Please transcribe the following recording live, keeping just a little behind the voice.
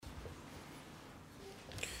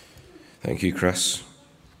Thank you, Chris.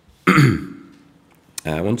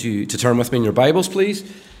 I want you to turn with me in your Bibles, please,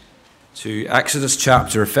 to Exodus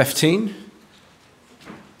chapter 15.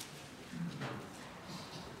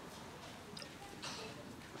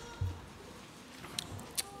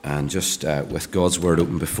 And just with God's word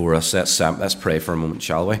open before us, let's pray for a moment,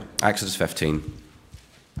 shall we? Exodus 15.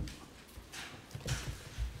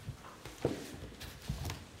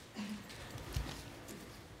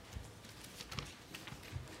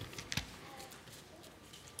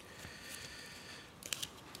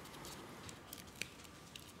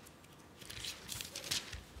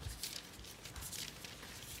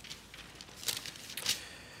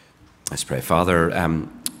 Let's pray. Father,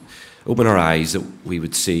 open our eyes that we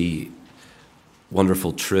would see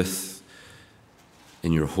wonderful truth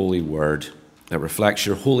in your holy word that reflects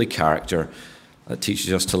your holy character, that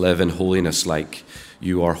teaches us to live in holiness like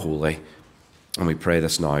you are holy. And we pray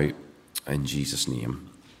this now in Jesus' name.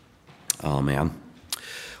 Amen.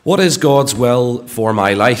 What is God's will for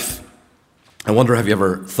my life? I wonder, have you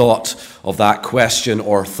ever thought of that question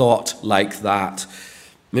or thought like that?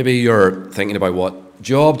 Maybe you're thinking about what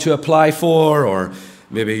job to apply for, or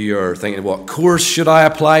maybe you're thinking, what course should I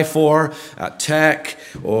apply for at tech?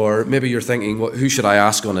 Or maybe you're thinking, who should I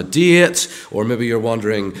ask on a date? Or maybe you're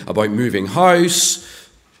wondering about moving house.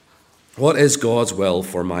 What is God's will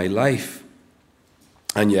for my life?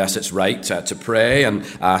 And yes, it's right to pray and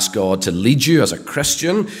ask God to lead you as a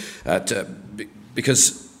Christian,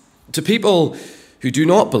 because to people who do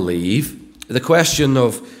not believe, the question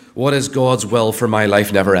of what is God's will for my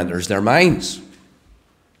life never enters their minds.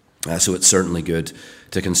 So it's certainly good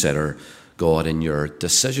to consider God in your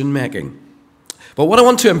decision making. But what I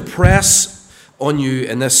want to impress on you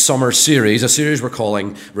in this summer series, a series we're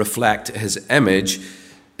calling Reflect His Image,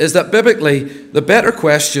 is that biblically the better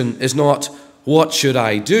question is not what should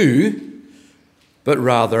I do, but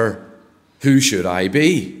rather who should I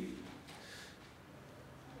be?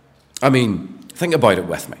 I mean, think about it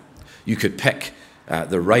with me. You could pick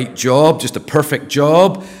the right job, just a perfect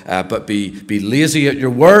job, but be lazy at your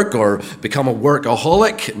work or become a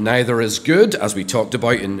workaholic. Neither is good, as we talked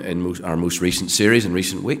about in our most recent series in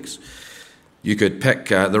recent weeks. You could pick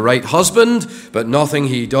the right husband, but nothing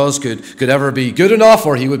he does could ever be good enough,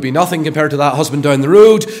 or he would be nothing compared to that husband down the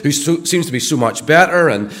road who seems to be so much better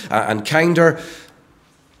and kinder.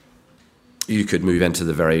 You could move into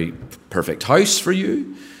the very perfect house for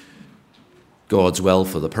you. God's will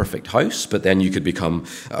for the perfect house, but then you could become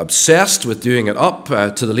obsessed with doing it up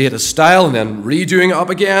to the latest style and then redoing it up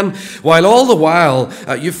again, while all the while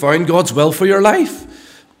you found God's will for your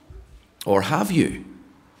life. Or have you?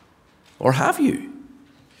 Or have you?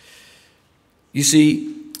 You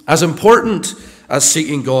see, as important as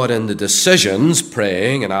seeking God in the decisions,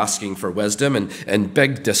 praying and asking for wisdom and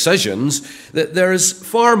big decisions, that there is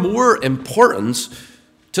far more importance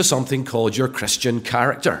to something called your Christian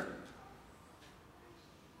character.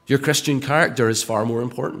 Your Christian character is far more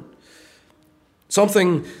important.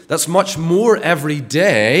 Something that's much more every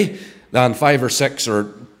day than 5 or 6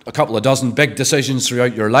 or a couple of dozen big decisions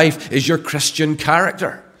throughout your life is your Christian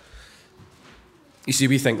character. You see,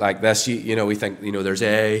 we think like this. We think there's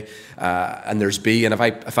A and there's B, and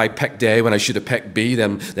if I picked A when I should have picked B,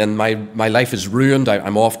 then my life is ruined.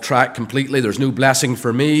 I'm off track completely. There's no blessing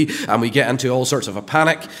for me, and we get into all sorts of a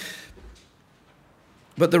panic.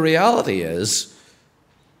 But the reality is,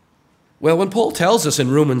 well, when Paul tells us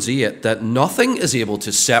in Romans 8 that nothing is able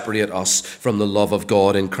to separate us from the love of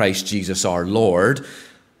God in Christ Jesus our Lord,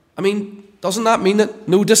 I mean, doesn't that mean that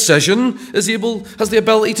no decision has the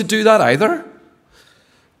ability to do that either?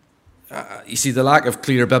 You see, the lack of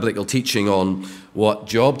clear biblical teaching on what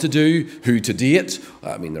job to do, who to date,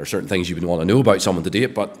 I mean, there are certain things you would want to know about someone to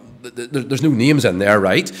date, but there's no names in there,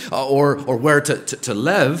 right? Or where to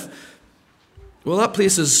live. Well,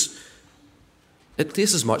 it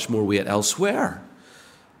places much more weight elsewhere.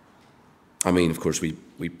 I mean, of course, we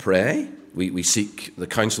pray. We seek the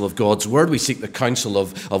counsel of God's word. We seek the counsel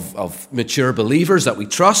of mature believers that we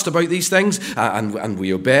trust about these things, and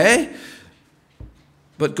we obey.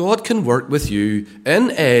 But God can work with you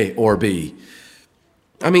in A or B.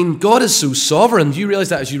 I mean, God is so sovereign. Do you realize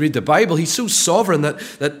that as you read the Bible? He's so sovereign that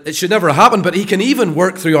it should never happen, but he can even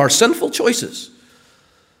work through our sinful choices.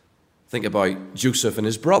 Think about Joseph and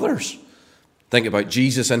his brothers. Think about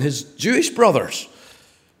Jesus and his Jewish brothers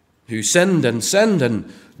who sinned,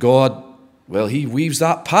 and God, well, he weaves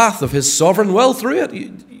that path of his sovereign will through it,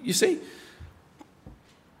 you see.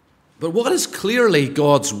 But what is clearly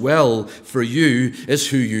God's will for you is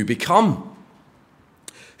who you become.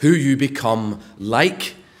 Who you become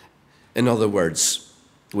like. In other words,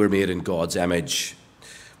 we're made in God's image.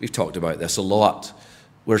 We've talked about this a lot.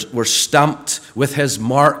 We're stamped with his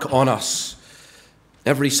mark on us,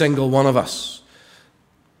 every single one of us.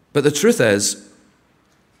 But the truth is,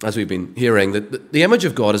 as we've been hearing, that the image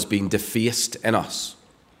of God has been defaced in us.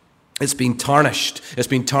 It's been tarnished. It's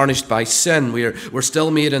been tarnished by sin. We're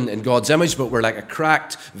still made in God's image, but we're like a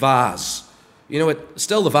cracked vase. It's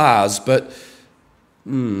still the vase, but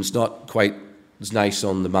it's not quite as nice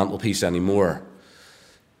on the mantelpiece anymore.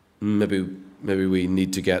 Maybe we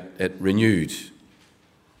need to get it renewed.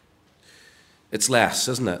 It's less,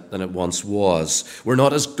 isn't it, than it once was. We're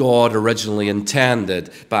not as God originally intended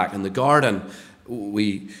back in the garden.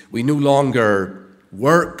 We no longer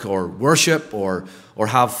work or worship or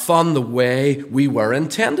have fun the way we were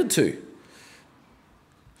intended to.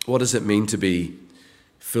 What does it mean to be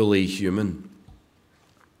fully human?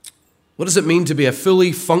 What does it mean to be a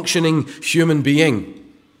fully functioning human being?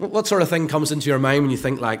 What sort of thing comes into your mind when you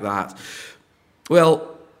think like that? Well,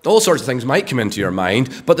 all sorts of things might come into your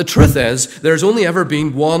mind, but the truth is, there's only ever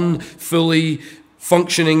been one fully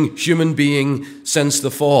functioning human being since the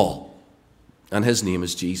fall, and his name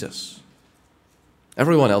is Jesus.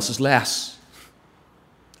 Everyone else is less.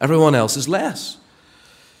 Everyone else is less.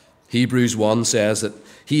 Hebrews 1 says that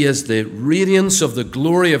he is the radiance of the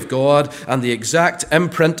glory of God and the exact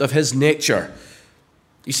imprint of his nature.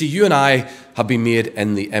 You see, you and I have been made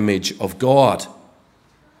in the image of God,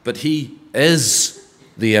 but he is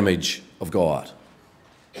the image of God.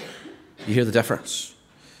 You hear the difference?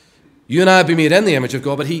 You and I have been made in the image of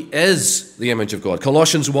God, but he is the image of God.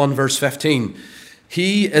 Colossians 1 verse 15.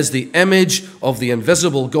 He is the image of the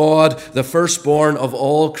invisible God, the firstborn of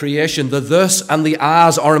all creation. The this and the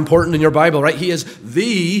as are important in your Bible, right? He is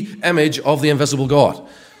the image of the invisible God.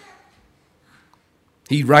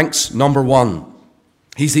 He ranks number one.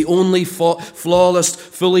 He's the only flawless,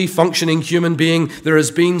 fully functioning human being there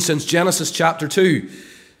has been since Genesis chapter 2.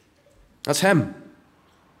 That's him.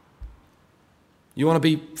 You want to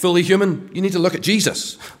be fully human? You need to look at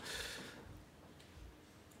Jesus.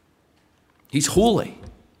 He's holy,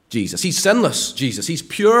 Jesus. He's sinless, Jesus. He's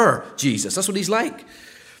pure, Jesus. That's what he's like.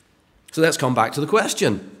 So let's come back to the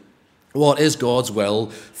question. What is God's will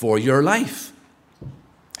for your life?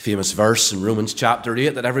 Famous verse in Romans chapter 8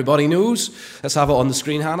 that everybody knows. Let's have it on the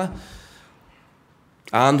screen, Hannah.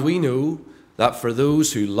 And we know that for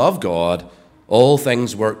those who love God, all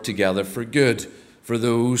things work together for good, for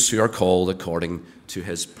those who are called according to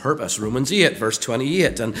his purpose. Romans 8, verse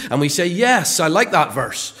 28. And we say, yes, I like that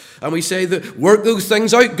verse. And we say, that work those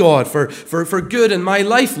things out, God, for good in my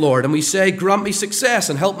life, Lord. And we say, grant me success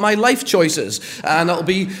and help my life choices. And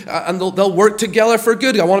they'll work together for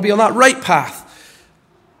good. I want to be on that right path.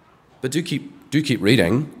 But do keep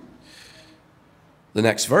reading. The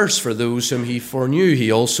next verse, for those whom he foreknew,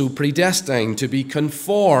 he also predestined to be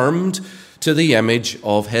conformed to the image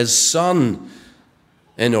of his Son,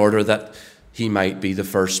 in order that he might be the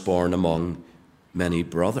firstborn among many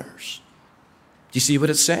brothers. Do you see what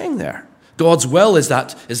it's saying there? God's will is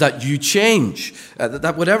that you change,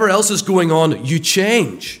 that whatever else is going on, you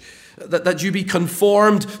change, that you be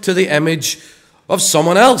conformed to the image of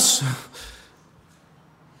someone else,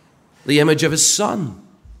 the image of his Son.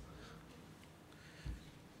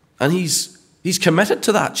 And he's committed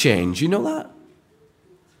to that change. You know that?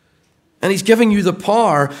 And he's giving you the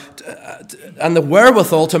power and the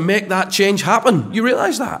wherewithal to make that change happen. You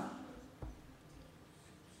realize that?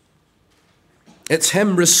 It's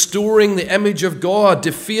him restoring the image of God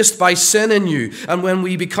defaced by sin in you. And when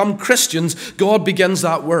we become Christians, God begins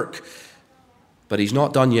that work. But he's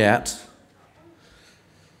not done yet.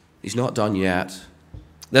 He's not done yet.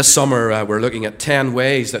 This summer, we're looking at 10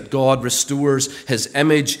 ways that God restores his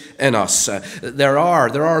image in us. There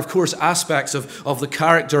are, of course, aspects of the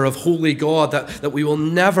character of holy God that we will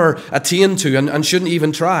never attain to and shouldn't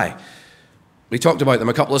even try. We talked about them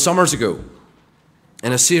a couple of summers ago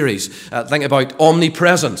in a series. Think about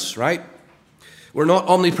omnipresence, right? We're not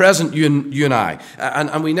omnipresent, you and I,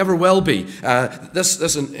 and we never will be.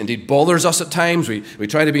 This indeed bothers us at times. We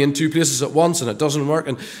try to be in two places at once and it doesn't work.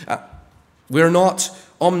 And we're not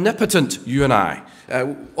omnipotent, you and I,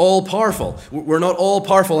 all-powerful. We're not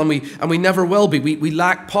all-powerful, and we never will be. We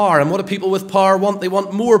lack power, and what do people with power want? They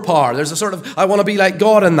want more power. There's a sort of, I want to be like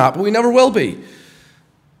God in that, but we never will be.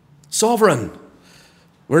 Sovereign.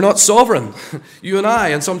 We're not sovereign, you and I,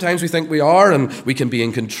 and sometimes we think we are, and we can be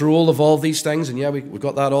in control of all these things, and yeah, we've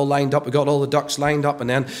got that all lined up. We've got all the ducks lined up, and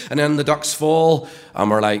then the ducks fall,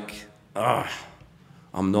 and we're like,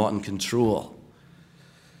 I'm not in control.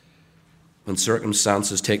 When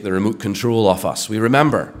circumstances take the remote control off us, we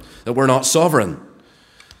remember that we're not sovereign.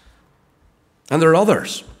 And there are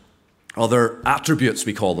other attributes,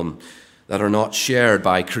 we call them, that are not shared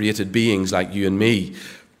by created beings like you and me.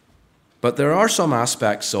 But there are some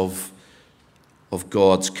aspects of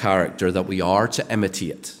God's character that we are to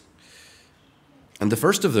imitate. And the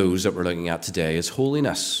first of those that we're looking at today is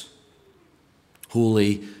holiness.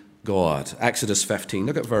 Holy God. Exodus 15.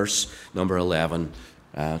 Look at verse number 11.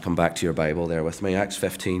 Come back to your Bible there with me. Acts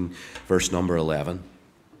 15, verse number 11.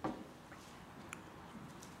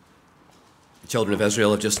 The children of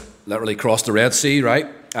Israel have just literally crossed the Red Sea, right?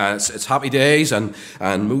 It's happy days, and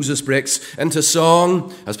Moses breaks into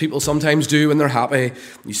song, as people sometimes do when they're happy.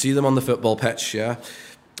 You see them on the football pitch, yeah,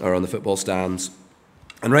 or on the football stands.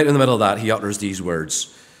 And right in the middle of that, he utters these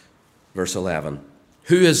words, verse 11.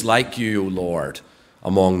 Who is like you, O Lord,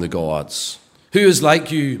 among the gods? Who is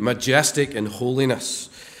like you, majestic in holiness,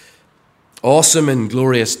 awesome in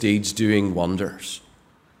glorious deeds, doing wonders?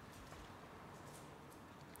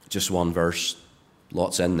 Just one verse,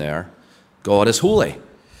 lots in there. God is holy.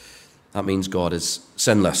 That means God is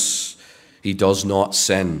sinless. He does not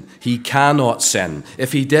sin. He cannot sin.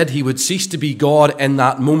 If he did, he would cease to be God in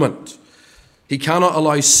that moment. He cannot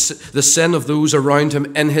allow the sin of those around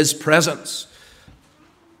him in his presence.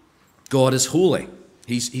 God is holy.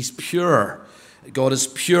 He's pure. God is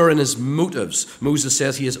pure in his motives. Moses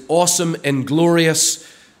says he is awesome in glorious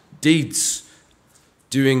deeds,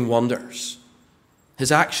 doing wonders.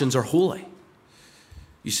 His actions are holy.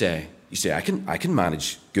 You say, I can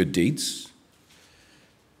manage good deeds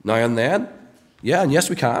now and then. Yeah, and yes,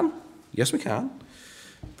 we can. Yes, we can.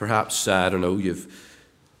 Perhaps, I don't know, you've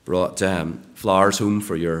brought flowers home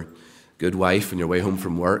for your good wife on your way home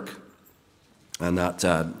from work. And that,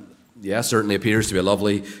 certainly appears to be a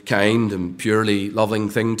lovely, kind, and purely loving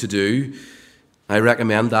thing to do. I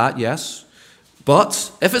recommend that, yes.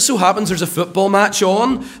 But if it so happens there's a football match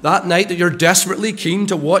on that night that you're desperately keen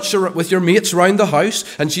to watch with your mates around the house,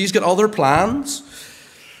 and she's got other plans,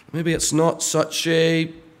 maybe it's not such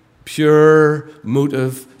a pure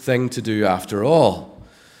motive thing to do after all.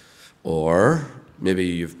 Or maybe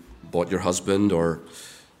you've bought your husband or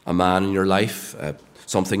a man in your life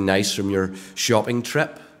something nice from your shopping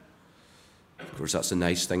trip. Of course, that's a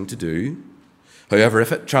nice thing to do. However,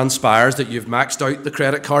 if it transpires that you've maxed out the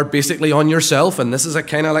credit card basically on yourself, and this is a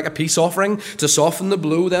kind of like a peace offering to soften the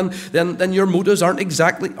blow, then your motives aren't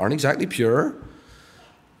exactly pure.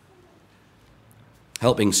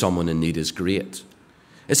 Helping someone in need is great.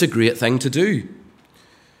 It's a great thing to do.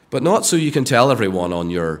 But not so you can tell everyone on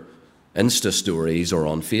your Insta stories or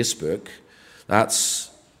on Facebook.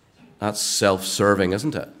 That's self-serving,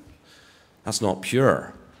 isn't it? That's not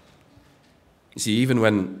pure. You see, even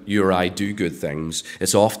when you or I do good things,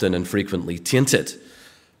 it's often and frequently tainted.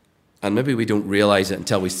 And maybe we don't realize it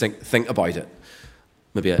until we think about it,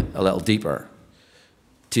 maybe a little deeper.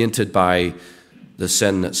 Tainted by the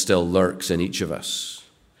sin that still lurks in each of us.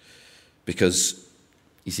 Because,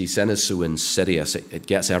 you see, sin is so insidious, it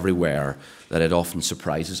gets everywhere, that it often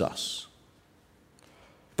surprises us.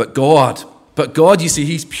 But God, you see,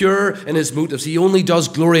 he's pure in his motives. He only does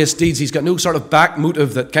glorious deeds. He's got no sort of back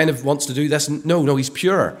motive that kind of wants to do this. No, he's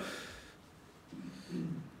pure.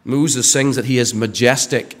 Moses sings that he is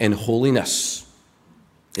majestic in holiness.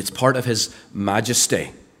 It's part of his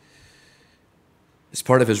majesty. It's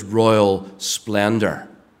part of his royal splendor.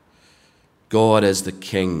 God is the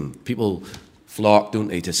king. People flock, don't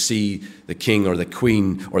they, to see the king or the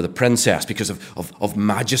queen or the princess because of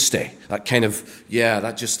majesty. That kind of,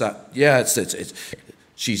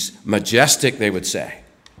 she's majestic, they would say.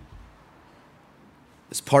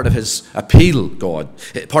 It's part of his appeal, God.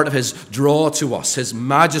 Part of his draw to us. His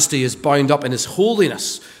majesty is bound up in his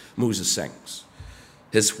holiness, Moses sings.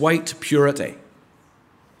 His white purity.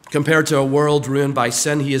 Compared to a world ruined by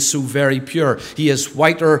sin, he is so very pure. He is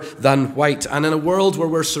whiter than white. And in a world where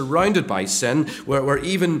we're surrounded by sin, where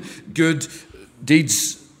even good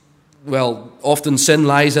deeds, well, often sin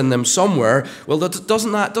lies in them somewhere, well,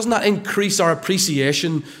 doesn't that increase our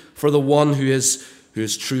appreciation for the one who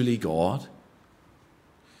is truly God?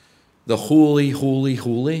 The holy, holy,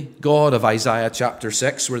 holy God of Isaiah chapter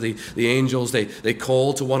 6, where the angels, they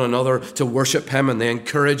call to one another to worship him, and they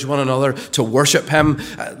encourage one another to worship him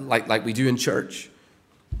like we do in church.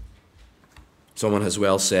 Someone has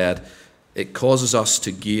well said, it causes us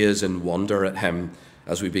to gaze in wonder at him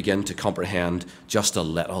as we begin to comprehend just a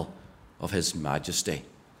little of his majesty.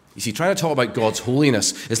 You see, trying to talk about God's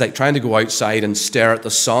holiness is like trying to go outside and stare at the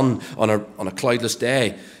sun on a cloudless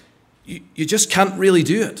day. You just can't really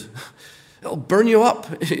do it. It'll burn you up.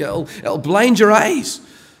 It'll blind your eyes.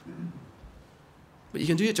 But you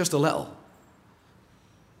can do it just a little.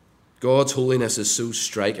 God's holiness is so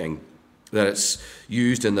striking that it's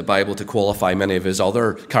used in the Bible to qualify many of his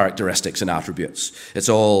other characteristics and attributes. It's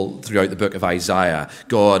all throughout the book of Isaiah.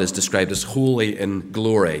 God is described as holy in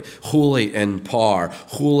glory, holy in power,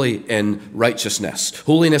 holy in righteousness.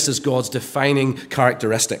 Holiness is God's defining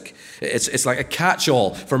characteristic. It's like a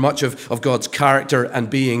catch-all for much of God's character and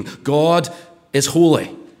being. God is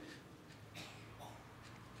holy.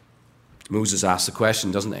 Moses asks the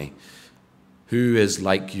question, doesn't he? Who is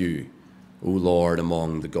like you, O Lord,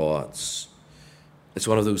 among the gods? It's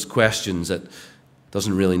one of those questions that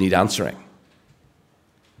doesn't really need answering.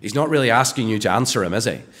 He's not really asking you to answer him, is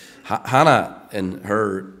he? Hannah, in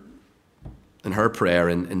her prayer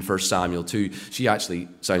in 1 Samuel 2, she actually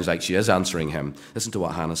sounds like she is answering him. Listen to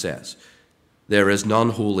what Hannah says. There is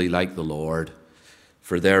none holy like the Lord,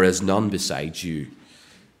 for there is none beside you.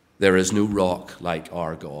 There is no rock like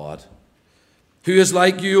our God. Who is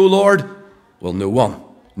like you, O Lord? Well, no one.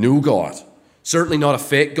 No God. Certainly not a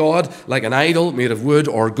fake God, like an idol made of wood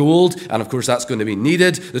or gold. And of course, that's going to be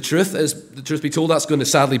needed. The truth be told, that's going to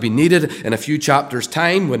sadly be needed in a few chapters'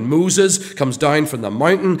 time when Moses comes down from the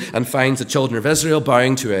mountain and finds the children of Israel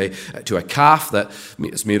bowing to a calf that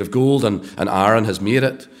is made of gold, and Aaron has made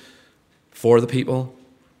it for the people.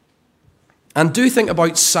 And do think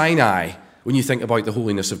about Sinai when you think about the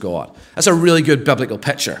holiness of God. That's a really good biblical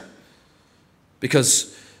picture,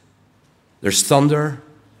 because there's thunder,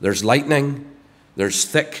 there's lightning, there's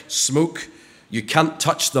thick smoke. You can't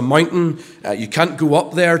touch the mountain. You can't go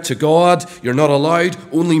up there to God. You're not allowed.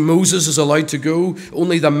 Only Moses is allowed to go.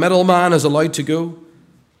 Only the middleman is allowed to go.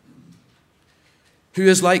 Who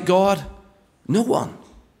is like God? No one.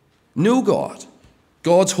 No God.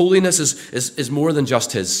 God's holiness is more than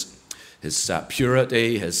just his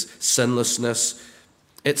purity, his sinlessness.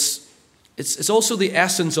 It's also the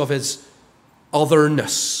essence of his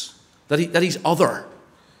otherness, that he's other.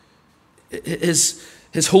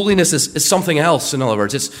 His holiness is something else, in other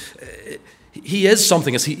words. He is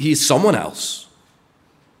something, he is someone else.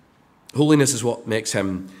 Holiness is what makes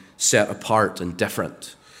him set apart and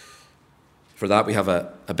different. For that, we have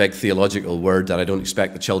a big theological word that I don't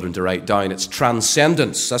expect the children to write down. It's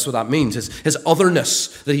transcendence. That's what that means. His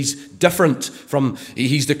otherness, that he's different from,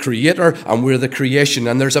 he's the creator and we're the creation.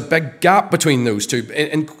 And there's a big gap between those two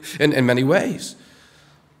in many ways.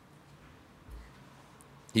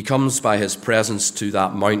 He comes by his presence to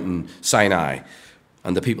that mountain, Sinai,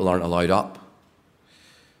 and the people aren't allowed up.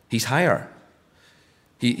 He's higher.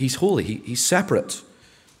 He's holy. He's separate.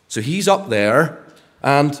 So he's up there,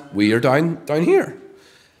 and we are down here.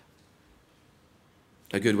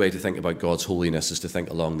 A good way to think about God's holiness is to think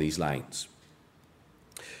along these lines.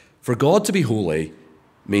 For God to be holy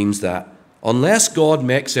means that unless God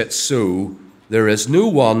makes it so, there is no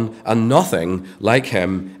one and nothing like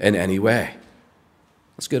him in any way.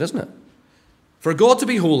 That's good, isn't it? For God to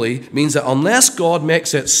be holy means that unless God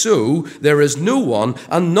makes it so, there is no one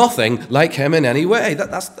and nothing like him in any way.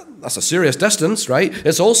 That's a serious distance, right?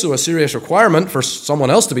 It's also a serious requirement for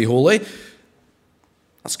someone else to be holy.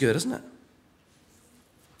 That's good, isn't it?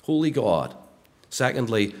 Holy God.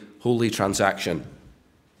 Secondly, holy transaction.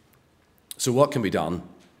 So what can be done?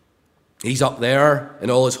 He's up there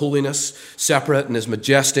in all his holiness, separate in his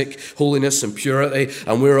majestic holiness and purity,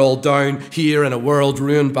 and we're all down here in a world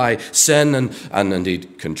ruined by sin and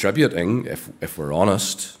indeed contributing, if we're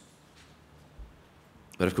honest.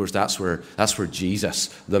 But of course, that's where Jesus,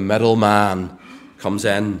 the middleman, comes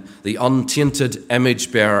in, the untainted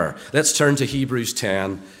image bearer. Let's turn to Hebrews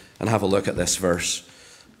 10 and have a look at this verse.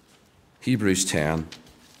 Hebrews 10.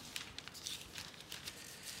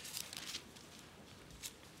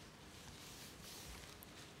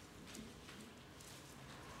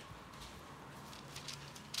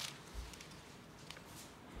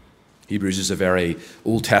 Hebrews is a very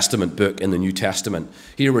Old Testament book in the New Testament.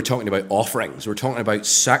 Here we're talking about offerings. We're talking about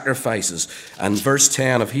sacrifices. And verse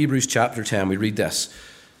 10 of Hebrews chapter 10, we read this.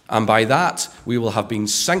 And by that we will have been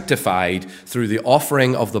sanctified through the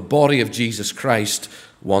offering of the body of Jesus Christ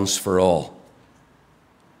once for all.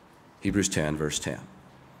 Hebrews 10, verse 10.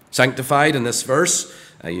 Sanctified in this verse,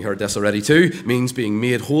 you heard this already too, means being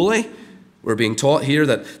made holy. We're being taught here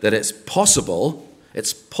that it's possible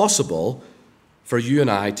for you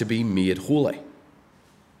and I to be made holy.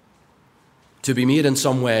 To be made in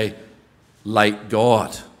some way like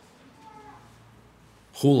God.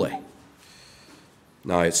 Holy.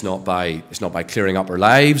 Now, it's not by clearing up our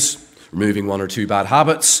lives, removing one or two bad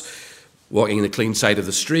habits, walking in the clean side of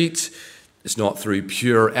the street. It's not through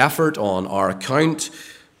pure effort on our account.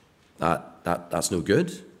 That's no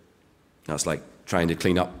good. That's like trying to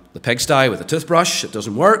clean up the pigsty with a toothbrush. It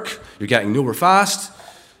doesn't work. You're getting nowhere fast.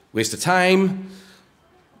 Waste of time.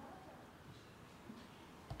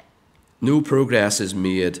 No progress is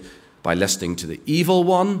made by listening to the evil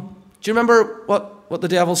one. Do you remember what the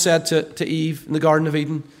devil said to Eve in the Garden of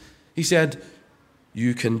Eden? He said,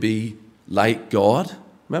 you can be like God.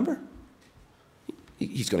 Remember?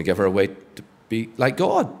 He's going to give her a way to be like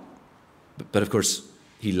God. But of course,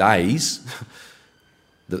 he lies.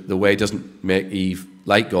 The way doesn't make Eve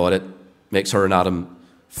like God. It makes her and Adam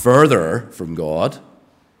further from God.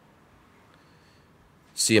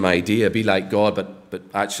 Same idea, be like God, but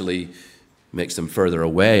actually makes them further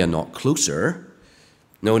away and not closer.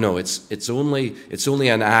 No, it's only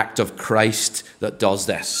an act of Christ that does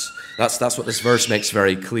this. That's what this verse makes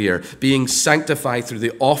very clear. Being sanctified through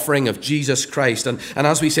the offering of Jesus Christ. And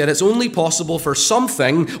as we said, it's only possible for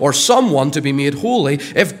something or someone to be made holy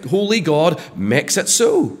if holy God makes it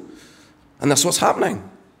so. And that's what's happening.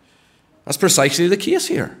 That's precisely the case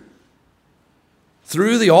here.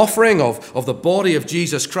 Through the offering of the body of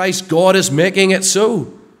Jesus Christ, God is making it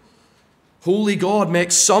so. Holy God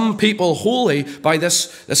makes some people holy by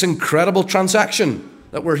this incredible transaction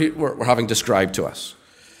that we're having described to us.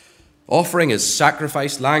 Offering is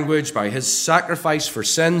sacrifice language. By his sacrifice for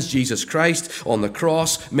sins, Jesus Christ on the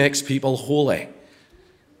cross makes people holy.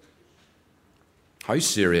 How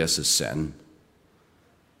serious is sin?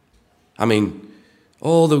 I mean,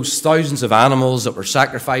 all those thousands of animals that were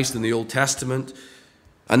sacrificed in the Old Testament,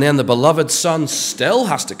 and then the beloved Son still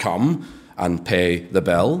has to come and pay the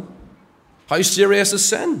bill. How serious is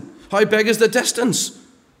sin? How big is the distance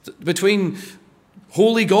between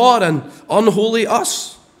holy God and unholy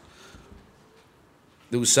us?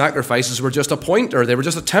 Those sacrifices were just a pointer. They were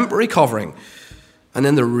just a temporary covering. And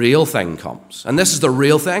then the real thing comes. And this is the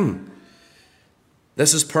real thing.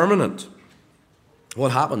 This is permanent.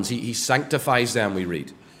 What happens? He sanctifies them, we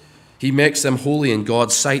read. He makes them holy in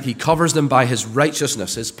God's sight. He covers them by his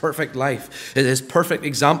righteousness, his perfect life, his perfect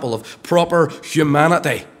example of proper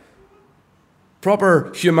humanity.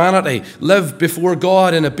 Proper humanity. Live before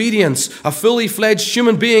God in obedience. A fully fledged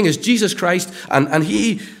human being is Jesus Christ, and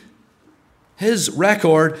his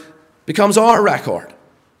record becomes our record.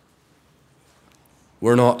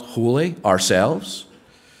 We're not holy ourselves,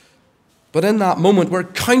 but in that moment we're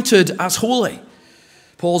counted as holy.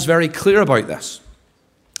 Paul's very clear about this.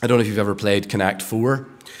 I don't know if you've ever played Connect 4.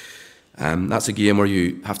 That's a game where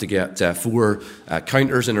you have to get 4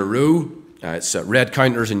 counters in a row. It's red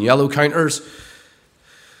counters and yellow counters.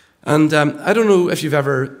 And I don't know if you've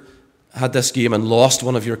ever had this game and lost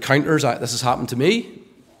one of your counters. This has happened to me.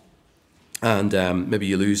 And maybe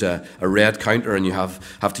you lose a red counter and you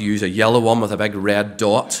have to use a yellow one with a big red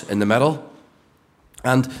dot in the middle.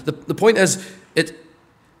 And the point is,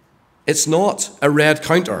 it's not a red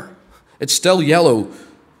counter. It's still yellow,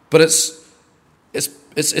 but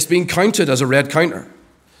it's being counted as a red counter.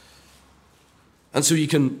 And so you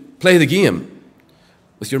can play the game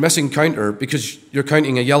with your missing counter because you're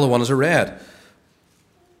counting a yellow one as a red.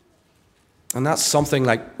 And that's something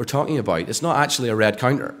like we're talking about. It's not actually a red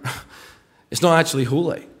counter. It's not actually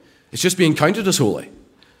holy. It's just being counted as holy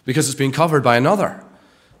because it's being covered by another.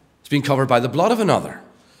 It's being covered by the blood of another.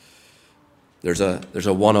 There's a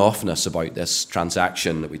one-offness about this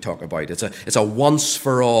transaction that we talk about. It's a once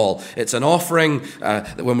for all. It's an offering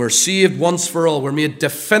that when we're saved once for all, we're made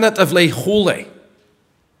definitively holy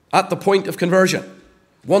at the point of conversion,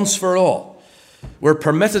 once for all. We're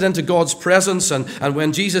permitted into God's presence, and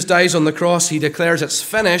when Jesus dies on the cross, he declares it's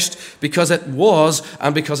finished because it was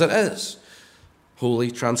and because it is.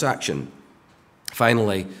 Holy transaction.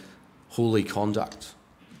 Finally, holy conduct.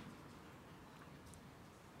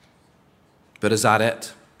 But is that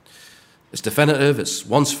it? It's definitive. It's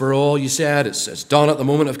once for all, you said. It's done at the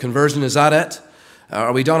moment of conversion. Is that it?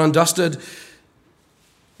 Are we done and dusted?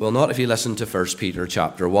 Well, not if you listen to 1 Peter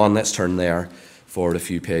chapter 1. Let's turn there, forward a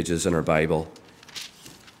few pages in our Bible.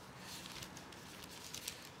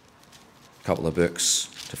 A couple of books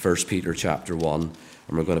to 1 Peter chapter 1.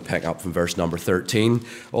 And we're going to pick up from verse number 13.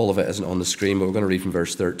 All of it isn't on the screen, but we're going to read from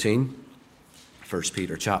verse 13. 1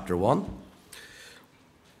 Peter chapter 1.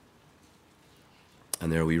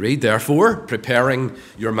 And there we read, therefore, preparing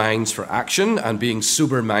your minds for action and being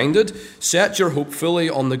sober-minded, set your hope fully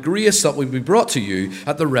on the grace that will be brought to you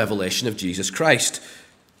at the revelation of Jesus Christ.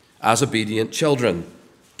 As obedient children,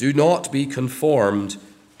 do not be conformed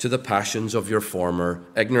to the passions of your former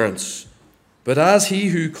ignorance. But as he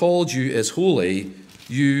who called you is holy,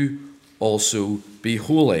 you also be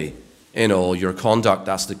holy in all your conduct.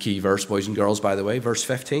 That's the key verse, boys and girls, by the way, verse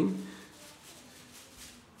 15.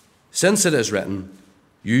 Since it is written,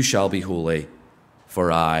 you shall be holy,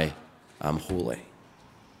 for I am holy.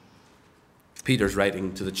 Peter's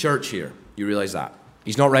writing to the church here. You realize that?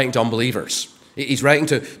 He's not writing to unbelievers. He's writing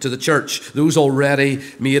to the church, those already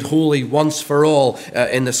made holy once for all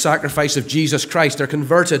in the sacrifice of Jesus Christ. They're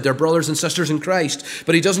converted, they're brothers and sisters in Christ.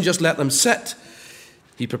 But he doesn't just let them sit.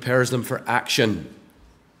 He prepares them for action.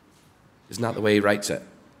 Isn't that the way he writes it?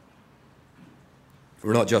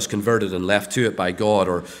 We're not just converted and left to it by God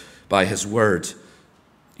or by his word.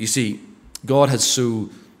 You see, God has so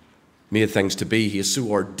made things to be. He has so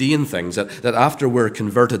ordained things that after we're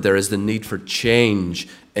converted, there is the need for change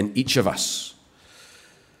in each of us.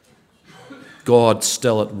 God's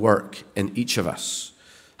still at work in each of us.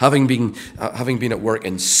 Having been at work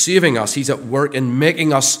in saving us, he's at work in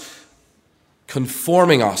making us,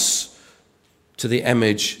 conforming us to the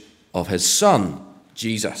image of his Son,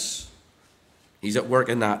 Jesus. He's at work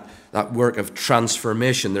in that work of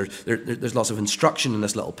transformation. There's lots of instruction in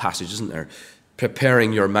this little passage, isn't there?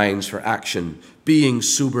 Preparing your minds for action, being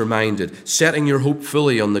sober-minded, setting your hope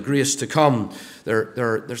fully on the grace to come.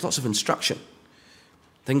 There's lots of instruction,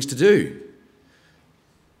 things to do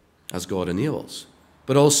as God enables,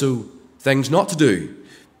 but also things not to do.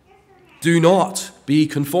 Do not be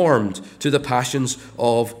conformed to the passions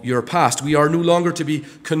of your past. We are no longer to be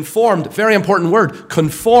conformed. Very important word,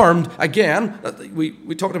 conformed. Again,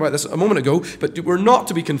 we talked about this a moment ago, but we're not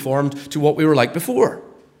to be conformed to what we were like before.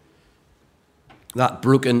 That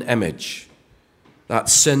broken image, that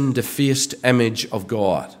sin-defaced image of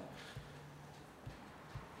God,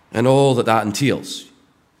 and all that entails.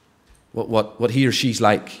 What he or she's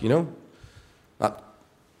like, you know?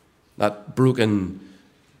 That broken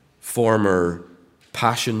former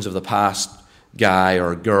passions of the past guy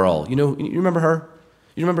or girl. You know, you remember her?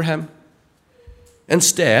 You remember him?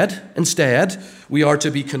 Instead, we are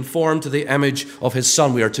to be conformed to the image of his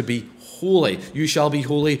Son. We are to be holy. You shall be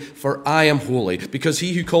holy, for I am holy. Because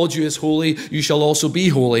he who called you is holy, you shall also be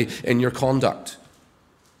holy in your conduct.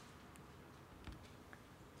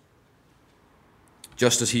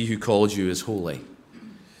 Just as he who called you is holy.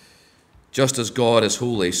 Just as God is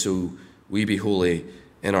holy, so we be holy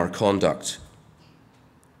in our conduct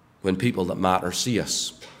when people that matter see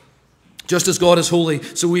us. Just as God is holy,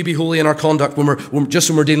 so we be holy in our conduct when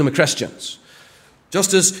we're dealing with Christians.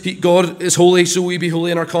 Just as God is holy, so we be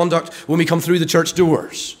holy in our conduct when we come through the church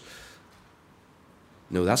doors.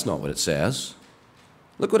 No, that's not what it says.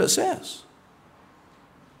 Look what it says.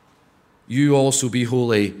 You also be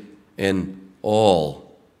holy in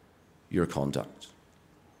all your conduct.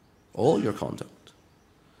 All your conduct.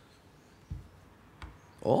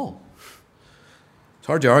 All. It's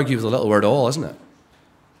hard to argue with the little word all, isn't it?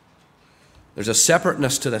 There's a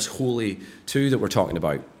separateness to this holy too that we're talking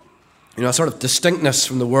about. You know, a sort of distinctness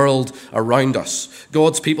from the world around us.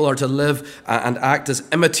 God's people are to live and act as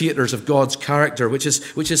imitators of God's character, which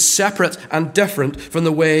is separate and different from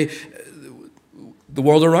the way the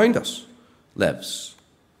world around us lives.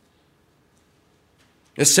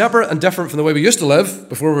 It's separate and different from the way we used to live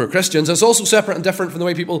before we were Christians. It's also separate and different from the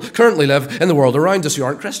way people currently live in the world around us who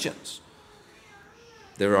aren't Christians.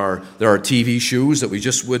 There are TV shows that we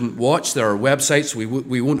just wouldn't watch. There are websites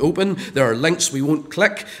we won't open. There are links we won't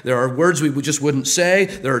click. There are words we just wouldn't say.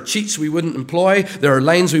 There are cheats we wouldn't employ. There are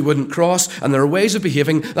lines we wouldn't cross. And there are ways of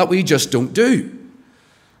behaving that we just don't do.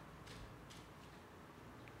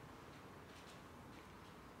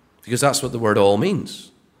 Because that's what the word all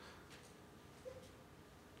means.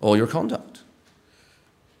 All your conduct.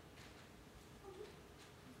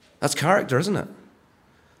 That's character, isn't it?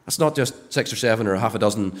 That's not just 6 or 7 or half a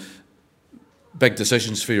dozen big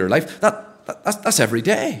decisions for your life. That's every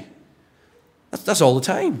day. That's all the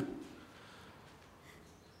time.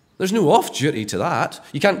 There's no off duty to that.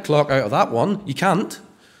 You can't clock out of that one. You can't.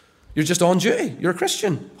 You're just on duty. You're a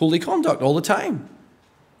Christian. Holy conduct all the time.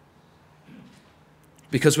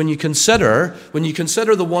 Because when you consider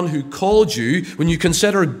the one who called you, when you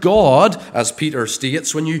consider God, as Peter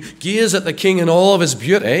states, when you gaze at the King in all of his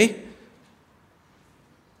beauty,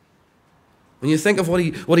 when you think of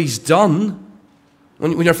what he's done,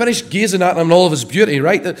 when you're finished gazing at him in all of his beauty,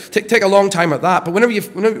 right? Take a long time at that. But whenever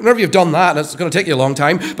you've done that, and it's going to take you a long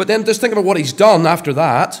time, but then just think about what he's done after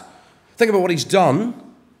that. Think about what he's done.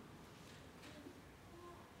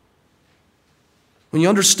 When you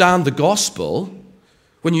understand the gospel,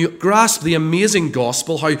 when you grasp the amazing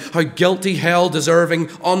gospel, how guilty, hell-deserving,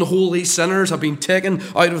 unholy sinners have been taken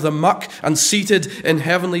out of the muck and seated in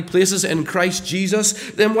heavenly places in Christ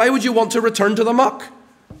Jesus, then why would you want to return to the muck?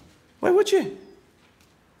 Why would you?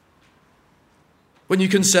 When you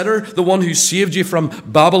consider the one who saved you from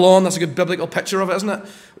Babylon, that's a good biblical picture of it, isn't it?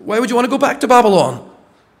 Why would you want to go back to Babylon?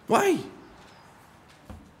 Why?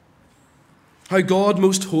 How God,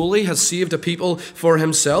 most holy, has saved a people for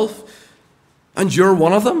himself. And you're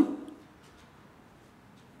one of them.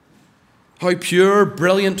 How pure,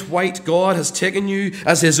 brilliant, white God has taken you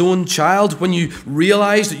as his own child when you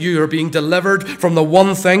realize that you are being delivered from the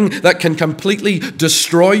one thing that can completely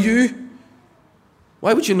destroy you?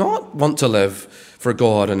 Why would you not want to live for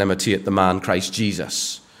God and imitate the man Christ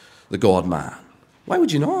Jesus, the God-man? Why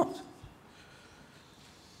would you not?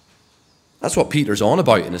 That's what Peter's on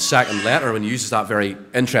about in his second letter when he uses that very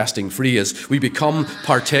interesting phrase, we become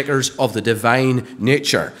partakers of the divine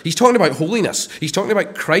nature. He's talking about holiness. He's talking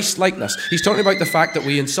about Christ-likeness. He's talking about the fact that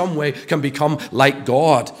we in some way can become like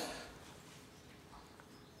God.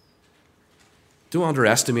 Don't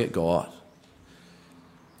underestimate God.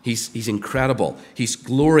 He's incredible. He's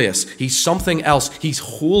glorious. He's something else. He's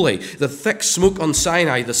holy. The thick smoke on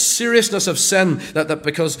Sinai, the seriousness of sin, that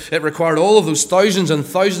because it required all of those thousands and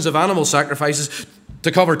thousands of animal sacrifices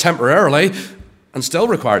to cover temporarily, and still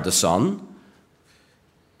required the Son.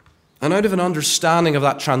 And out of an understanding of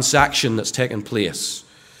that transaction that's taken place,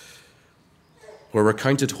 where we're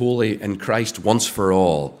counted holy in Christ once for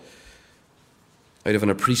all, out of an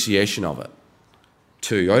appreciation of it,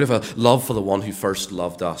 too, out of a love for the one who first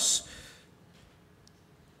loved us,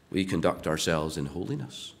 we conduct ourselves in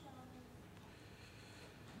holiness.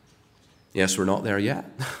 Yes, we're not there yet.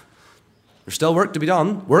 There's still work to be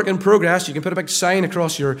done. Work in progress. You can put a big sign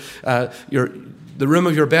across the room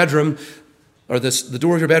of your bedroom, or the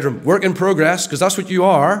door of your bedroom. Work in progress, because that's what you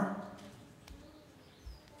are.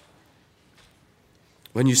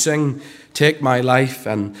 When you sing, "Take my life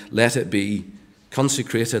and let it be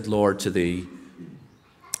consecrated, Lord, to thee,"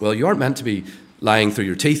 well, you aren't meant to be lying through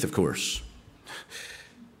your teeth, of course.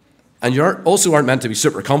 And you also aren't meant to be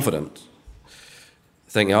super confident,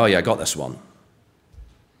 thinking, oh yeah, I got this one.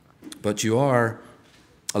 But you are,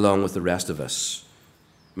 along with the rest of us,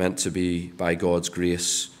 meant to be, by God's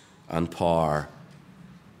grace and power,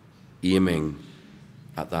 aiming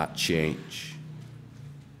at that change,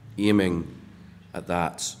 aiming at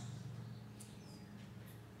that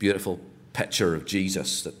beautiful picture of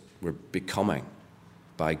Jesus that we're becoming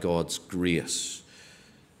by God's grace.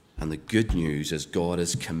 And the good news is God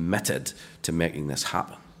is committed to making this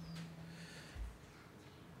happen.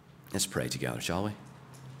 Let's pray together, shall we?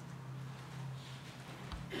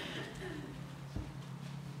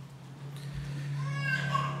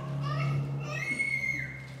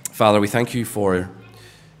 Father, we thank you for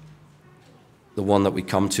the one that we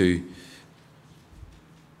come to.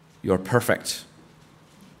 You are perfect.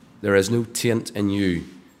 There is no taint in you.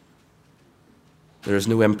 There is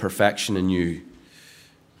no imperfection in you.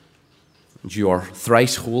 And you are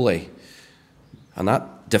thrice holy. And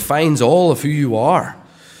that defines all of who you are,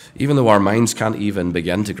 even though our minds can't even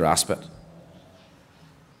begin to grasp it.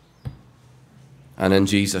 And in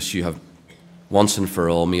Jesus, you have once and for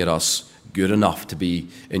all made us good enough to be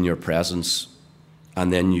in your presence.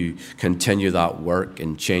 And then you continue that work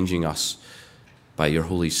in changing us by your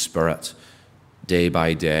Holy Spirit day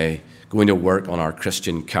by day, going to work on our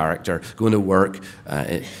Christian character, going to work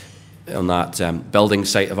on that building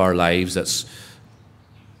site of our lives that's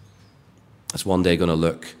one day going to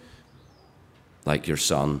look like your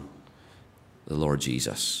Son, the Lord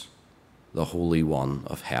Jesus, the Holy One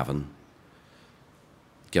of heaven.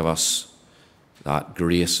 Give us that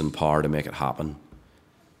grace and power to make it happen.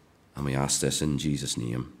 And we ask this in Jesus'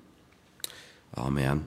 name. Amen.